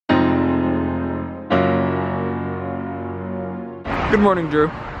Good morning, Drew.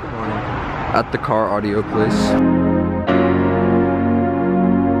 Good morning. At the car audio place.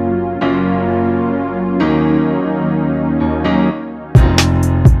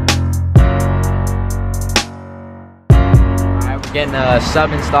 Getting a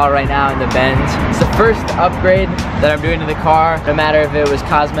sub installed right now in the Benz. It's the first upgrade that I'm doing to the car, no matter if it was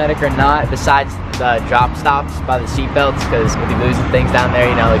cosmetic or not, besides the drop stops by the seat belts, because we'll be losing things down there,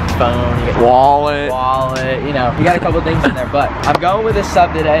 you know, like phone, you get wallet, you know, you got a couple things in there. But I'm going with a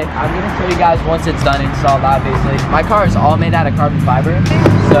sub today. I'm gonna show you guys once it's done installed, obviously. My car is all made out of carbon fiber,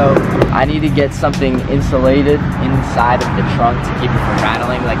 so I need to get something insulated inside of the trunk to keep it from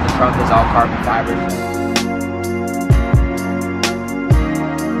rattling. Like the trunk is all carbon fiber.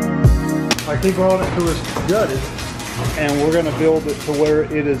 I think all it to is gutted, and we're going to build it to where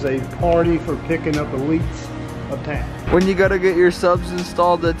it is a party for picking up elites of town. When you gotta get your subs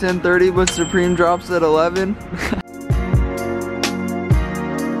installed at 10:30 but Supreme drops at 11.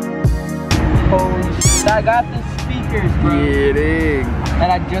 I got the speakers, bro. Kidding.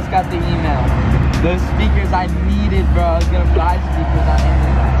 And I just got the email. Those speakers I needed, bro. I was gonna buy speakers on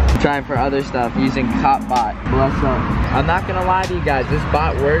Amazon. Trying for other stuff using CopBot. Bless up. I'm not gonna lie to you guys, this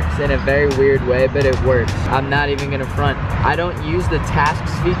bot works in a very weird way, but it works. I'm not even gonna front. I don't use the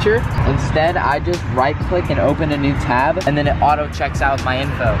tasks feature. Instead, I just right click and open a new tab, and then it auto checks out my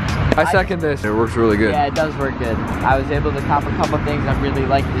info. I second this. It works really good. Yeah, it does work good. I was able to cop a couple things I really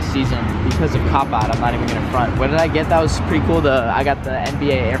liked this season because of CopBot. I'm not even gonna front. What did I get? That was pretty cool. I got the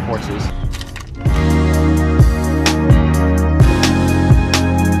NBA Air Forces.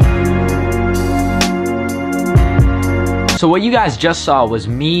 So what you guys just saw was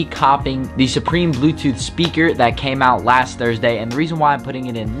me copying the Supreme Bluetooth speaker that came out last Thursday, and the reason why I'm putting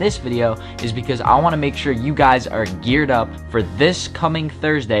it in this video is because I want to make sure you guys are geared up for this coming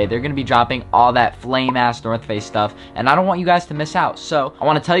Thursday. They're going to be dropping all that flame ass North Face stuff, and I don't want you guys to miss out. So I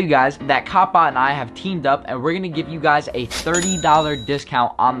want to tell you guys that CopBot and I have teamed up, and we're going to give you guys a $30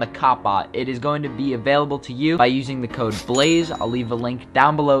 discount on the CopBot. It is going to be available to you by using the code BLAZE. I'll leave a link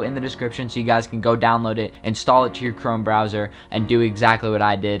down below in the description so you guys can go download it, install it to your Chrome browser, and do exactly what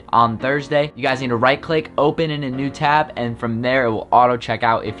I did on Thursday. You guys need to right click, open in a new tab, and from there it will auto check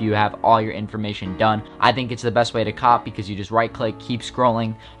out if you have all your information done. I think it's the best way to cop because you just right click, keep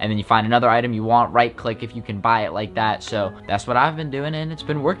scrolling, and then you find another item you want, right click if you can buy it like that. So that's what I've been doing, and it's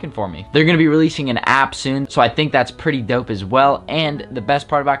been working for me. They're gonna be releasing an app soon, so I think that's pretty dope as well. And the best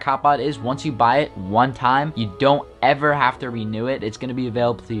part about CopBot is once you buy it one time, you don't ever have to renew it. It's gonna be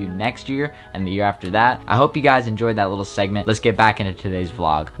available to you next year and the year after that. I hope you guys enjoyed that little segment. Let's get back into today's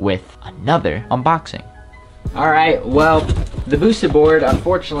vlog with another unboxing. All right, well, the boosted board,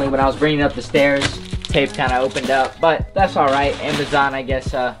 unfortunately, when I was bringing it up the stairs, tape kind of opened up, but that's all right. Amazon, I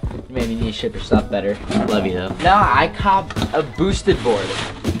guess, maybe need to ship your stuff better. Love you though. No, I copped a boosted board.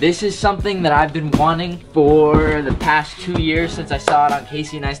 This is something that I've been wanting for the past 2 years since I saw it on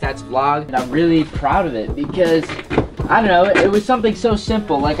Casey Neistat's vlog, and I'm really proud of it because I don't know, it was something so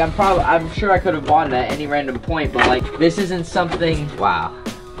simple. Like I'm sure I could have bought it at any random point, but like this isn't something. Wow,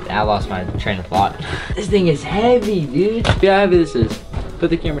 I lost my train of thought. This thing is heavy, dude. See how heavy this is. Put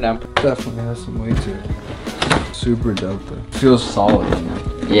the camera down. Definitely has some weight to it. Super dope though. Feels solid in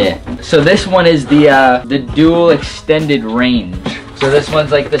there. Yeah. So this one is the dual extended range. So this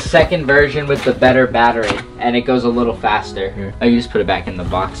one's like the second version with the better battery, and it goes a little faster. Here. Oh, you just put it back in the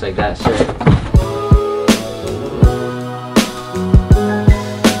box like that, sir.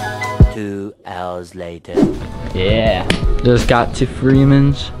 2 hours later. Yeah. Just got to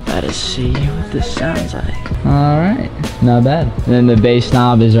Freeman's. Gotta see what this sounds like. Alright. Not bad. And then the bass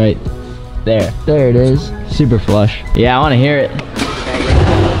knob is right there. There it is. Super flush. Yeah, I wanna hear it.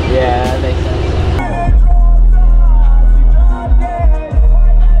 Yeah, that makes sense.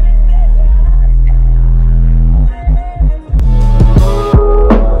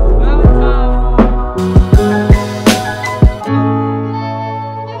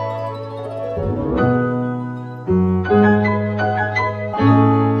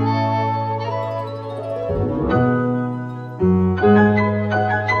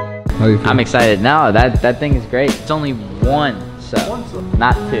 I'm excited. No, that thing is great. It's only one sub,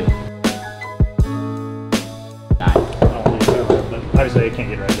 not two. I don't think so, but obviously it can't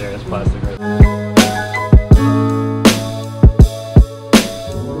get right there. It's plastic right there.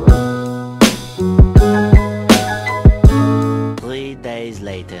 3 days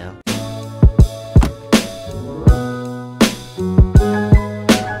later.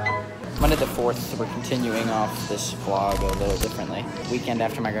 Monday the 4th, so we're continuing off this vlog a little differently. Weekend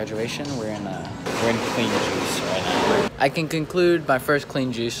after my graduation, we're in clean juice right now. I can conclude my first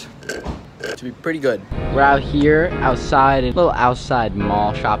clean juice to be pretty good. We're out here outside, a little outside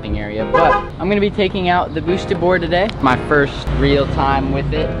mall shopping area, but I'm gonna be taking out the boosted board today. My first real time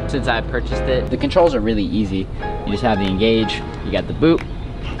with it since I purchased it. The controls are really easy. You just have the engage, you got the boop,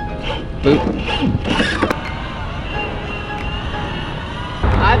 boop.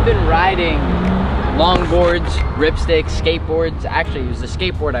 I've been riding longboards, ripsticks, skateboards. Actually, it was the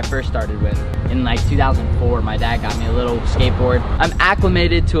skateboard I first started with in like 2004. My dad got me a little skateboard. I'm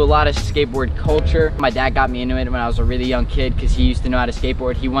acclimated to a lot of skateboard culture. My dad got me into it when I was a really young kid because he used to know how to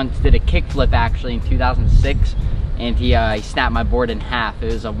skateboard. He once did a kickflip actually in 2006. And he snapped my board in half.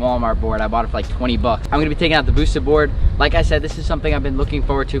 It was a Walmart board. I bought it for like 20 bucks. I'm gonna be taking out the boosted board. Like I said, this is something I've been looking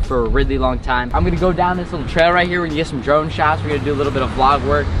forward to for a really long time. I'm gonna go down this little trail right here. We're gonna get some drone shots. We're gonna do a little bit of vlog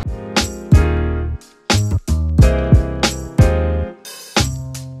work.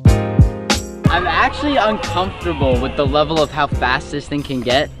 I'm actually uncomfortable with the level of how fast this thing can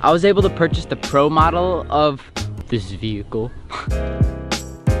get. I was able to purchase the pro model of this vehicle.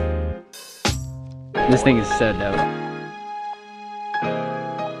 This thing is so dope.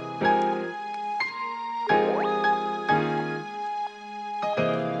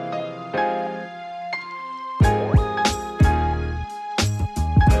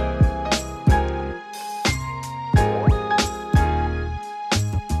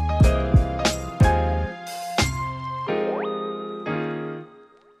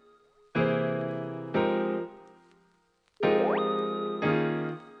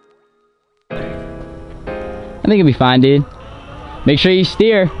 I think it'll be fine, dude. Make sure you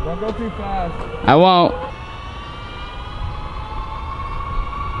steer. Don't go too fast. I won't.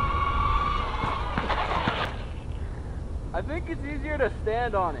 I think it's easier to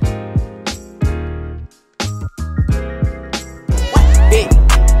stand on it.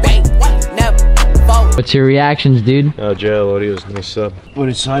 What's your reactions, dude? Oh, jail audio's nice up.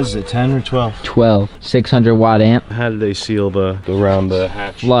 What size is it, 10 or 12? 12, 600 watt amp. How did they seal the around the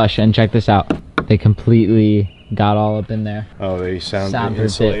hatch? Flush, and check this out. They completely got all up in there. Oh, they Soundproof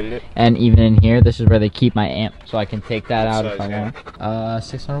insulated it? And even in here, this is where they keep my amp. So I can take that out if I size want.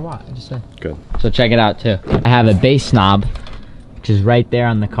 600 watt, I just said. Good. So check it out too. I have a bass knob, which is right there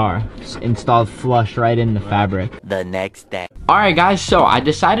on the car. It's installed flush right in the fabric. The next day. Alright guys, so I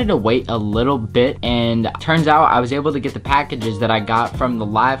decided to wait a little bit, and turns out I was able to get the packages that I got from the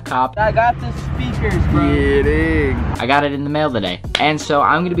Live Cop. I got the speakers, bro. Kidding. I got it in the mail today. And so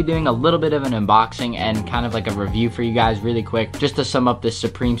I'm gonna be doing a little bit of an unboxing and kind of like a review for you guys really quick, just to sum up this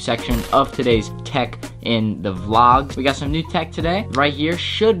Supreme section of today's tech in the vlog. We got some new tech today. Right here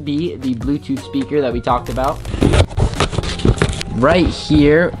should be the Bluetooth speaker that we talked about. Right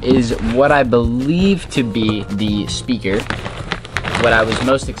here is what I believe to be the speaker, what I was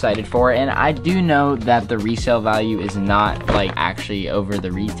most excited for. And I do know that the resale value is not like actually over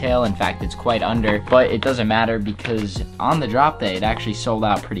the retail. In fact, it's quite under, but it doesn't matter because on the drop day, it actually sold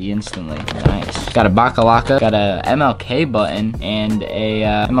out pretty instantly. Nice. Got a bakalaka, got a MLK button, and a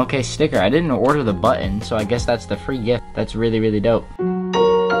MLK sticker. I didn't order the button, so I guess that's the free gift. That's really, really dope.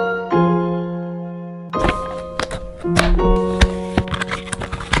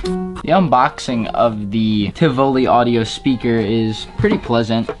 The unboxing of the Tivoli audio speaker is pretty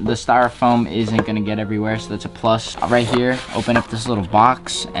pleasant. The styrofoam isn't gonna get everywhere, so that's a plus. Right here, open up this little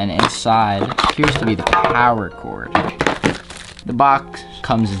box, and inside appears to be the power cord. The box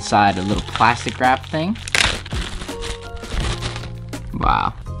comes inside a little plastic wrap thing.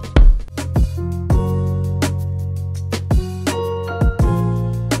 Wow.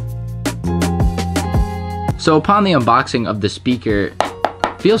 So upon the unboxing of the speaker,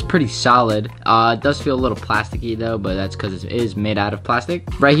 feels pretty solid. It does feel a little plasticky though, but that's because it is made out of plastic.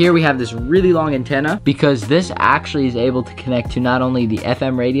 Right here we have this really long antenna because this actually is able to connect to not only the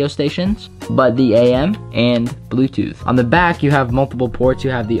FM radio stations, but the AM and Bluetooth. On the back you have multiple ports. You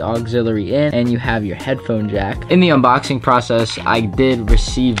have the auxiliary in and you have your headphone jack. In the unboxing process, I did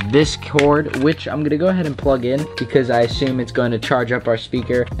receive this cord, which I'm gonna go ahead and plug in because I assume it's going to charge up our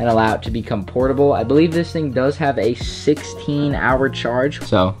speaker and allow it to become portable. I believe this thing does have a 16-hour charge.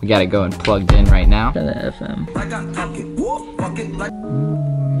 So we got it going plugged in right now. The FM.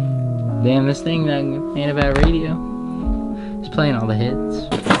 Damn, this thing that ain't about radio. It's playing all the hits.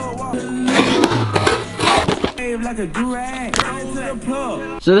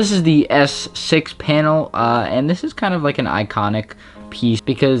 So this is the S6 panel, and this is kind of like an iconic piece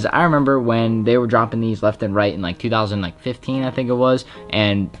because I remember when they were dropping these left and right in like 2015, I think it was,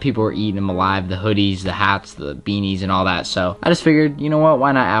 and people were eating them alive, the hoodies, the hats, the beanies, and all that. So I just figured, you know what,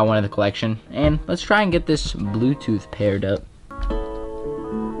 why not add one to the collection, and let's try and get this Bluetooth paired up.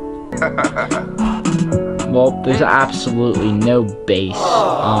 Well, there's absolutely no bass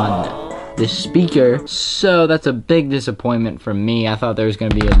on this speaker. So that's a big disappointment for me. I thought there was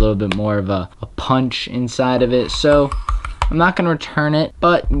gonna be a little bit more of a punch inside of it. So I'm not gonna return it,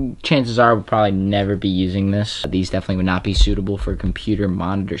 but chances are we'll probably never be using this. These definitely would not be suitable for computer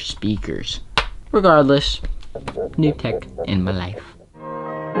monitor speakers. Regardless, new tech in my life.